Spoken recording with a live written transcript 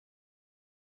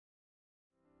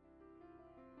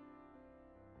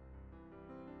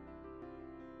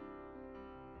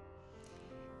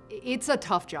It's a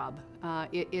tough job.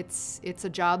 It's a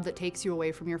job that takes you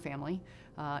away from your family.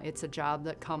 It's a job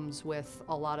that comes with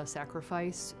a lot of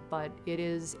sacrifice, but it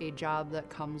is a job that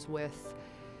comes with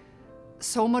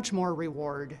so much more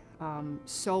reward,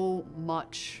 so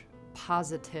much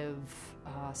positive,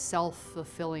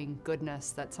 self-fulfilling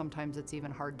goodness that sometimes it's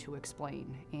even hard to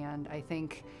explain. And I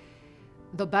think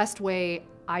the best way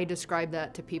I describe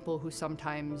that to people who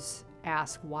sometimes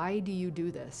ask, why do you do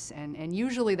this? And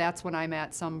usually that's when I'm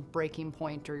at some breaking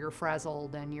point, or you're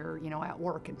frazzled and you're at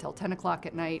work until 10 o'clock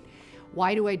at night.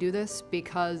 Why do I do this?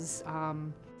 Because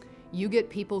you get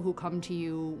people who come to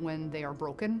you when they are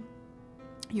broken.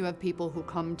 You have people who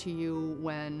come to you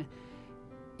when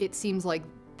it seems like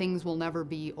things will never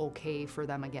be okay for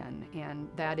them again. And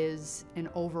that is an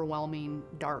overwhelming,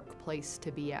 dark place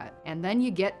to be at. And then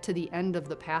you get to the end of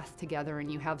the path together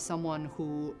and you have someone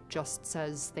who just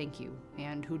says thank you,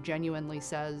 and who genuinely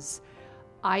says,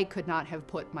 I could not have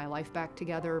put my life back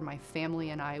together. My family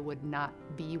and I would not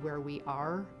be where we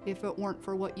are if it weren't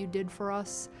for what you did for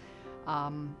us.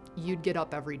 You'd get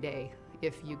up every day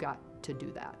if you got to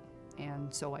do that.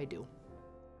 And so I do.